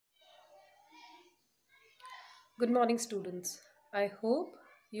Good morning, students. I hope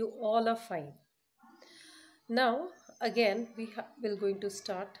you all are fine. Now, again, we're going to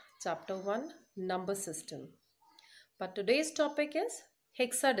start chapter 1, number system. But today's topic is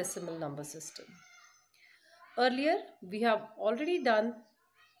hexadecimal number system. Earlier, we have already done,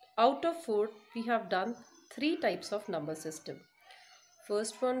 out of 4, we have done 3 types of number system.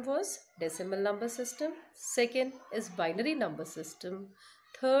 First one was decimal number system. Second is binary number system.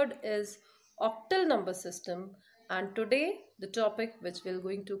 Third is octal number system. And today the topic which we're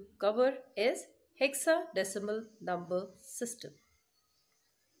going to cover is hexadecimal number system.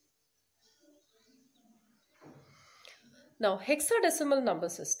 Now, hexadecimal number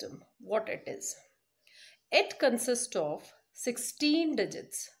system, what it is? It consists of 16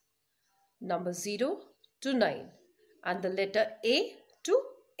 digits, number 0 to 9 and the letter A to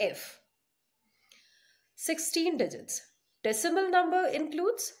F. 16 digits. Decimal number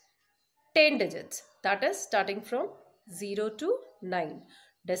includes 10 digits, that is starting from 0 to 9.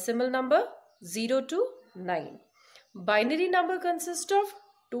 Decimal number 0 to 9. Binary number consists of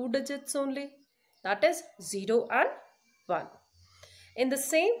 2 digits only, that is 0 and 1. In the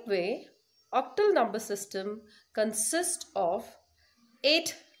same way, octal number system consists of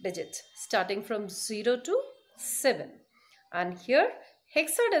 8 digits starting from 0 to 7. And here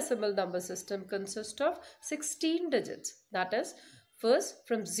hexadecimal number system consists of 16 digits, that is first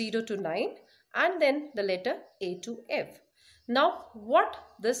from 0 to 9 and then the letter A to F. Now what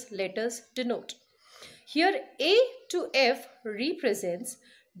these letters denote? Here A to F represents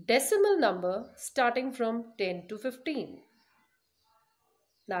decimal number starting from 10 to 15.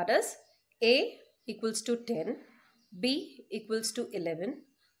 That is A equals to 10, B equals to 11,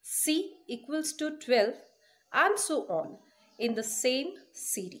 C equals to 12 and so on in the same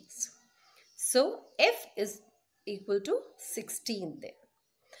series. So F is equal to 16 there.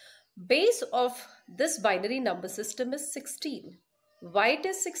 Base of this binary number system is 16. Why it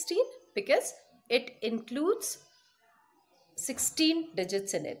is 16? Because it includes 16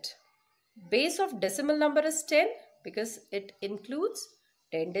 digits in it. Base of decimal number is 10 because it includes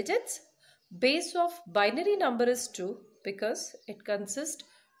 10 digits. Base of binary number is 2 because it consists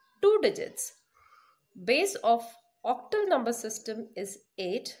 2 digits. Base of octal number system is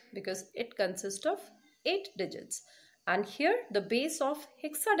 8 because it consists of 8 digits. And here the base of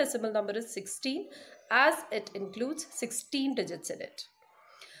hexadecimal number is 16 as it includes 16 digits in it.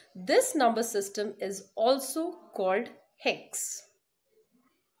 This number system is also called hex.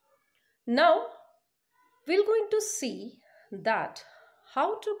 Now we're going to see that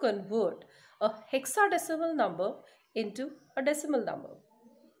how to convert a hexadecimal number into a decimal number.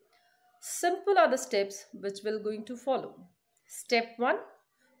 Simple are the steps which we're going to follow. Step 1.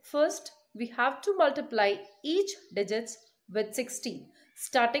 First, we have to multiply each digits with 16,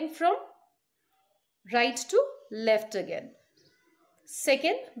 starting from right to left again.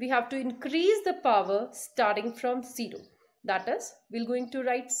 Second, we have to increase the power starting from 0. That is, we're going to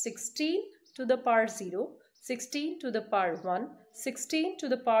write 16 to the power 0, 16 to the power 1, 16 to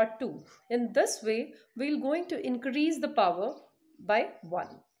the power 2. In this way, we're going to increase the power by 1.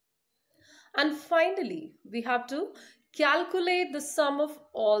 And finally, we have to calculate the sum of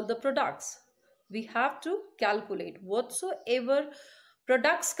all the products. We have to calculate whatsoever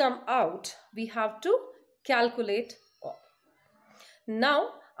products come out, we have to calculate all. Now,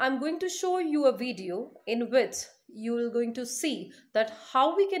 I'm going to show you a video in which you are going to see that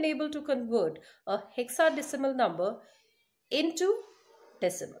how we can able to convert a hexadecimal number into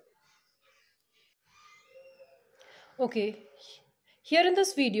decimal. Okay. Here in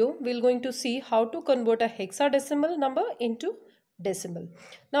this video, we're going to see how to convert a hexadecimal number into decimal.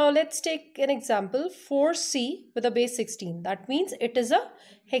 Now let's take an example 4C with a base 16. That means it is a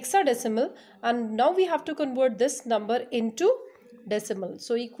hexadecimal and now we have to convert this number into decimal.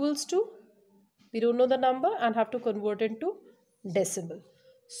 So equals to, we don't know the number and have to convert into decimal.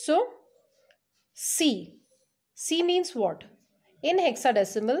 So C means what? In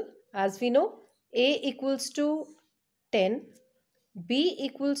hexadecimal, as we know, A equals to 10, B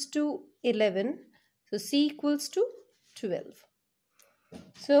equals to 11, so C equals to 12.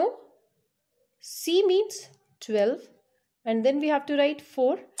 So C means 12 and then we have to write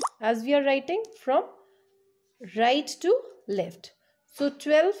 4 as we are writing from right to left. So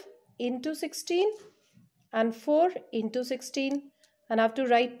 12 into 16 and 4 into 16 and have to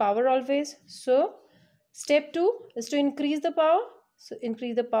write power always. So step 2 is to increase the power. So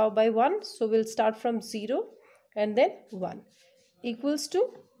increase the power by 1. So we'll start from 0 and then 1. Equals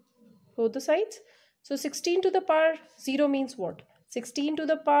to both the sides. So 16 to the power 0 means what? 16 to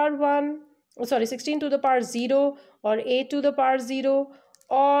the power 1, 16 to the power 0 or a to the power 0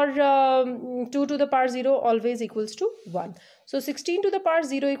 or 2 to the power 0 always equals to 1. So 16 to the power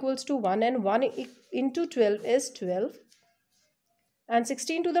 0 equals to 1, and 1 into 12 is 12, and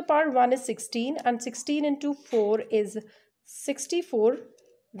 16 to the power 1 is 16, and 16 into 4 is 64.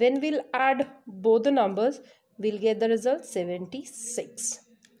 When we'll add both the numbers, we'll get the result 76.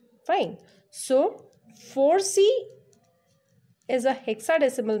 Fine. So 4C is a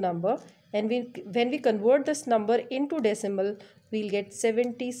hexadecimal number, and when we convert this number into decimal, we'll get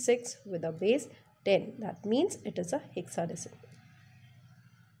 76 with a base 10. That means it is a hexadecimal.